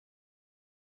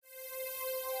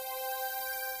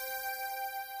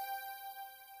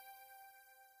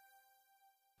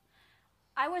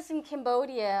I was in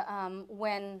Cambodia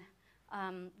when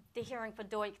the hearing for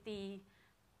Doik,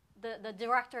 the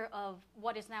director of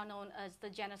what is now known as the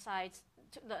Genocide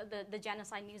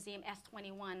Museum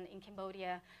S21 in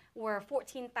Cambodia, where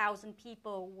 14,000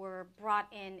 people were brought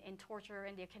in and tortured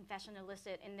and their confession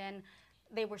elicited, and then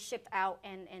they were shipped out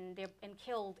and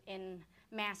killed in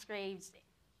mass graves,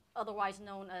 otherwise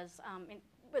known as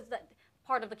was that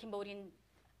part of the Cambodian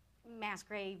mass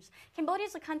graves. Cambodia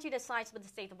is a country the size of the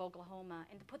state of Oklahoma,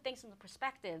 and to put things into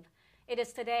perspective, it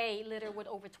is today littered with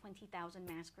over 20,000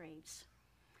 mass graves.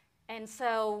 And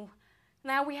so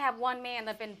now we have one man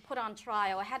that's been put on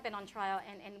trial, had been on trial,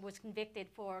 and was convicted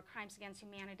for crimes against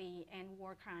humanity and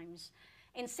war crimes.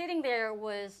 And sitting there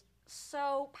was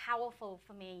so powerful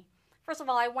for me. First of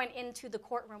all, I went into the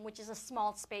courtroom, which is a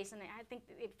small space, and I think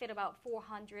it fit about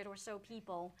 400 or so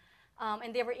people.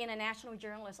 And there were international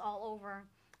journalists all over.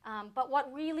 But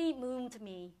what really moved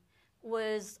me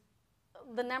was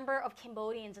the number of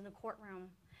Cambodians in the courtroom.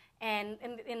 And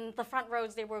in the front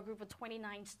rows, there were a group of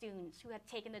 29 students who had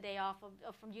taken the day off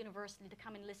from university to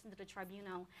come and listen to the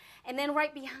tribunal. And then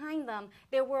right behind them,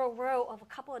 there were a row of a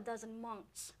couple of dozen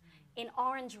monks in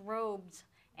orange robes.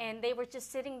 And they were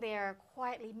just sitting there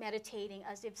quietly meditating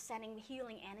as if sending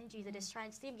healing energy that is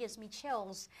trying. Steve gives me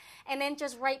chills. And then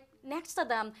just right next to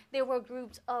them, there were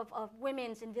groups of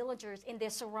women and villagers in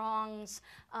their sarongs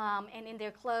and in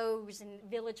their clothes and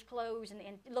village clothes and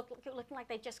looking like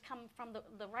they just come from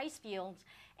the rice fields.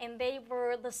 And they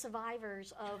were the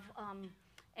survivors of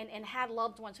and had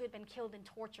loved ones who had been killed and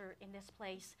tortured in this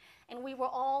place. And we were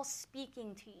all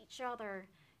speaking to each other.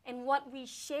 And what we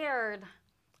shared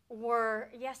were,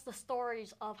 yes, the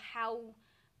stories of how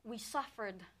we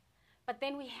suffered, but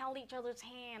then we held each other's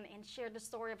hand and shared the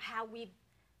story of how we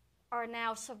are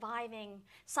now surviving.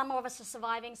 Some of us are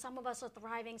surviving, some of us are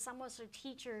thriving, some of us are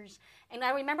teachers. And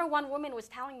I remember one woman was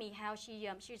telling me how she's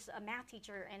a math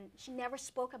teacher and she never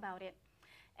spoke about it.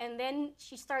 And then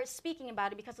she started speaking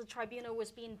about it because the tribunal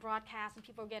was being broadcast and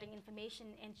people were getting information,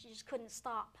 and she just couldn't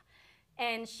stop.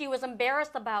 And she was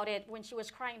embarrassed about it when she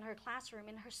was crying in her classroom,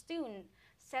 and her student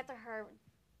said to her,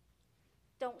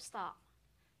 "Don't stop.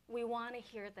 We want to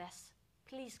hear this.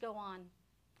 Please go on."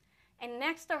 And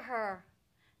next to her,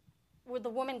 the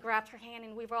woman grabbed her hand,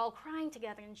 and we were all crying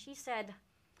together. And she said,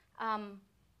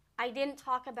 "I didn't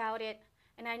talk about it,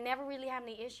 and I never really had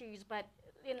any issues, but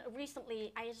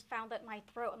recently I just found that my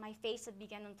throat and my face had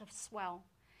begun to swell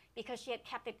because she had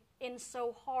kept it in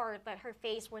so hard that her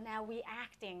face were now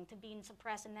reacting to being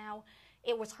suppressed, and now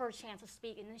it was her chance to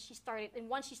speak. And then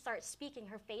once she started speaking,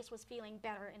 her face was feeling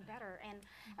better and better. And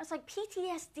I was like,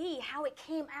 PTSD, how it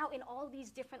came out in all these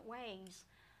different ways.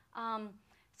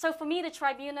 So for me, the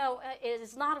tribunal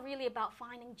is not really about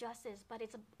finding justice, but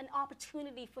it's an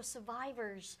opportunity for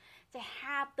survivors to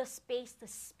have the space to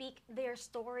speak their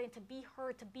story and to be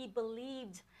heard, to be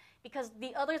believed. Because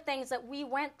the other things that we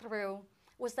went through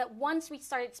was that once we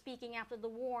started speaking after the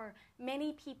war,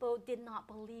 many people did not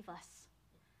believe us.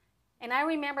 And I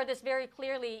remember this very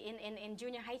clearly in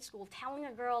junior high school, telling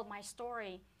a girl my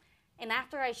story. And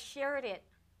after I shared it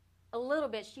a little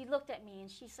bit, she looked at me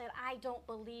and she said, "I don't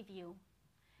believe you."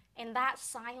 And that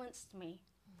silenced me.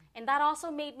 And that also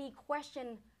made me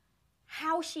question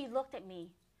how she looked at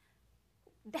me.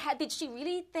 Did she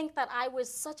really think that I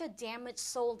was such a damaged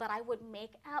soul that I would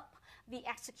make up the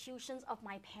executions of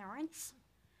my parents?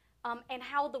 And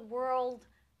how the world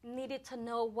needed to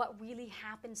know what really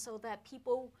happened so that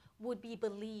people would be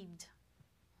believed.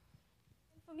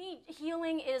 For me,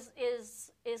 healing is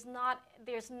not,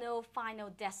 there's no final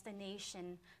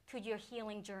destination to your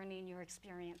healing journey and your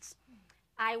experience.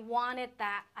 I wanted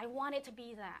that. I wanted to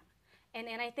be that. And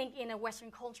I think in a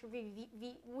Western culture, we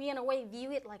in a way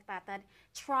view it like that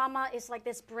trauma is like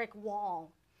this brick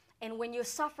wall. And when you're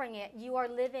suffering it, you are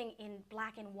living in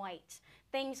black and white.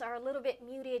 Things are a little bit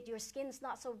muted. Your skin's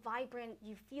not so vibrant.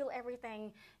 You feel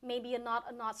everything, maybe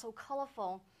not so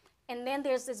colorful. And then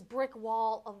there's this brick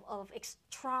wall of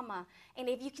trauma. And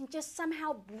if you can just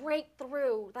somehow break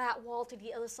through that wall to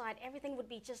the other side, everything would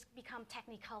just become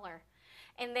technicolor.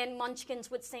 And then munchkins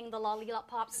would sing the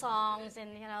lollipop songs,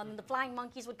 and the flying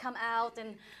monkeys would come out,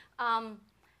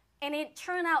 and it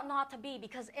turned out not to be,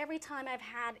 because every time I've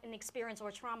had an experience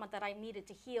or trauma that I needed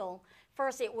to heal,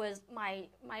 first it was my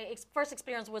first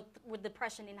experience with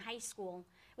depression in high school.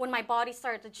 When my body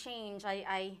started to change,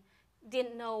 I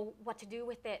didn't know what to do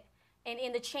with it. And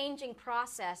in the changing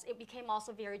process, it became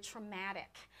also very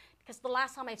traumatic. Because the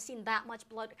last time I've seen that much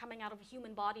blood coming out of a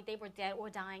human body, they were dead or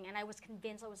dying, and I was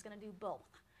convinced I was going to do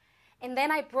both. And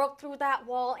then I broke through that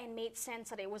wall and made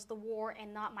sense that it was the war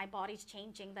and not my body's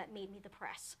changing that made me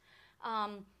depressed.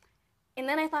 And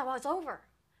then I thought, well, it's over.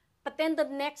 but then the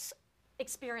next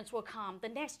experience will come, the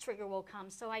next trigger will come.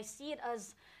 So I see it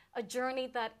as a journey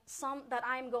that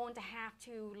I'm going to have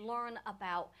to learn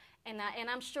about, and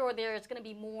I'm sure there's going to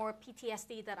be more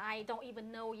PTSD that I don't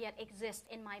even know yet exists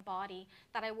in my body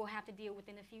that I will have to deal with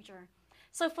in the future.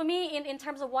 So for me, in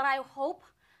terms of what I hope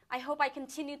I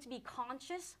continue to be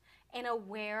conscious and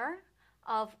aware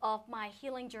of my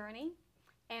healing journey,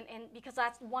 and because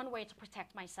that's one way to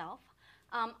protect myself.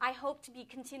 I hope to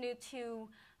continue to,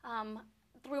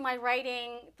 through my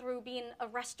writing, through being a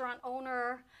restaurant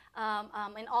owner,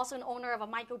 and also an owner of a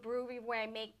microbrewery where I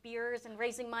make beers and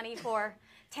raising money for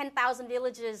 10,000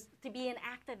 villages, to be an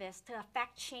activist, to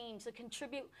affect change, to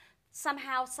contribute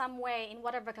somehow, some way, in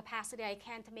whatever capacity I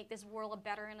can, to make this world a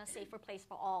better and a safer place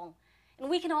for all. And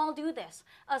we can all do this,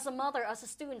 as a mother, as a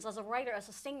student, as a writer, as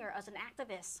a singer, as an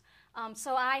activist.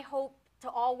 So I hope to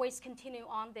always continue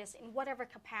on this in whatever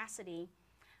capacity.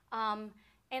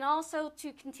 And also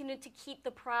to continue to keep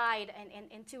the pride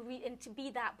and to be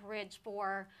that bridge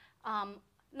for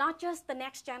not just the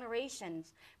next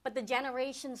generations, but the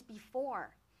generations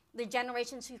before, the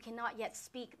generations who cannot yet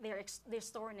speak their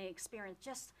story and their experience,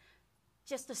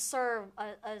 just to serve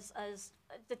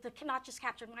to not just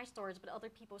capture my stories, but other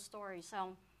people's stories.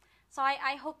 So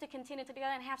I hope to continue to do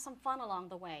that and have some fun along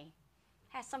the way.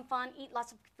 Have some fun, eat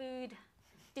lots of food,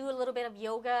 do a little bit of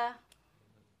yoga.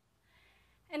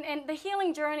 And the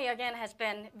healing journey, again, has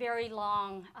been very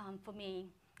long for me.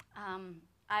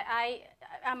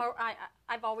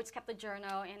 I've always kept a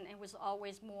journal, and it was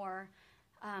always more,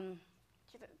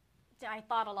 I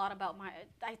thought a lot about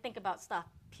I think about stuff,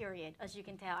 period, as you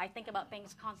can tell. I think about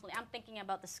things constantly. I'm thinking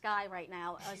about the sky right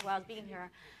now as well as being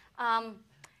here.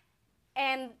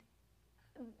 And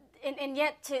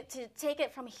yet to take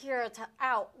it from here to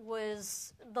out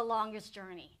was the longest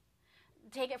journey.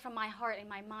 Take it from my heart and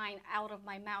my mind out of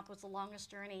my mouth was the longest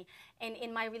journey. And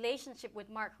in my relationship with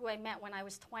Mark, who I met when I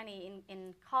was 20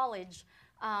 in college,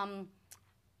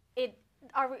 it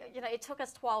took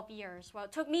us 12 years. Well,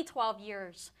 it took me 12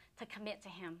 years to commit to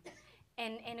him.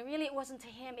 And really it wasn't to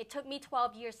him. It took me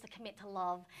 12 years to commit to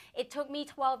love. It took me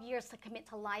 12 years to commit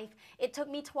to life. It took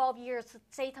me 12 years to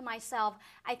say to myself,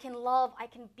 I can love, I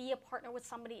can be a partner with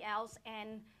somebody else,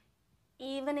 and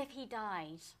even if he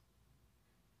dies,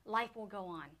 life will go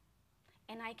on.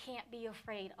 And I can't be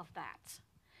afraid of that.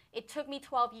 It took me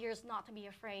 12 years not to be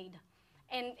afraid.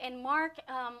 And Mark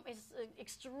is an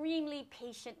extremely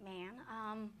patient man.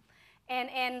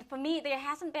 And for me, there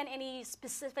hasn't been any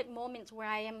specific moments where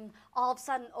I am all of a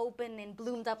sudden open and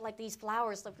bloomed up like these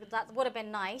flowers. That would have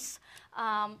been nice.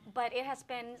 But it has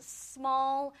been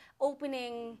small,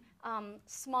 opening,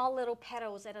 small little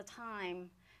petals at a time.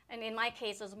 And in my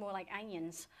case, it was more like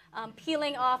onions.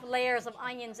 Peeling off layers of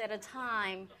onions at a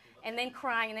time, and then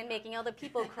crying, and then making other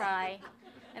people cry.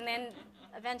 And then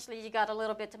eventually you got a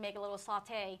little bit to make a little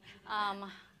saute.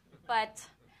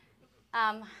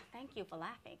 Thank you for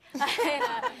laughing.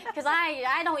 Because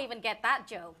I don't even get that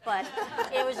joke, but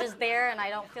it was just there, and I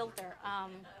don't filter.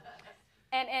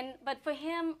 But for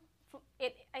him,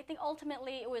 I think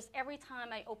ultimately it was every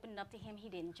time I opened up to him, he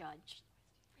didn't judge.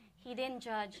 He didn't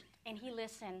judge, and he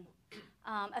listened.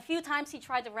 A few times he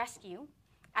tried to rescue.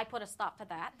 I put a stop to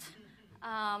that.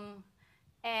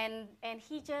 And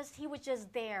he was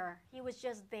just there. He was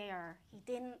just there. He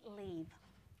didn't leave.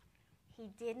 He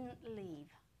didn't leave.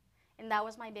 And that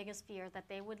was my biggest fear, that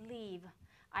they would leave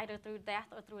either through death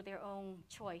or through their own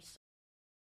choice.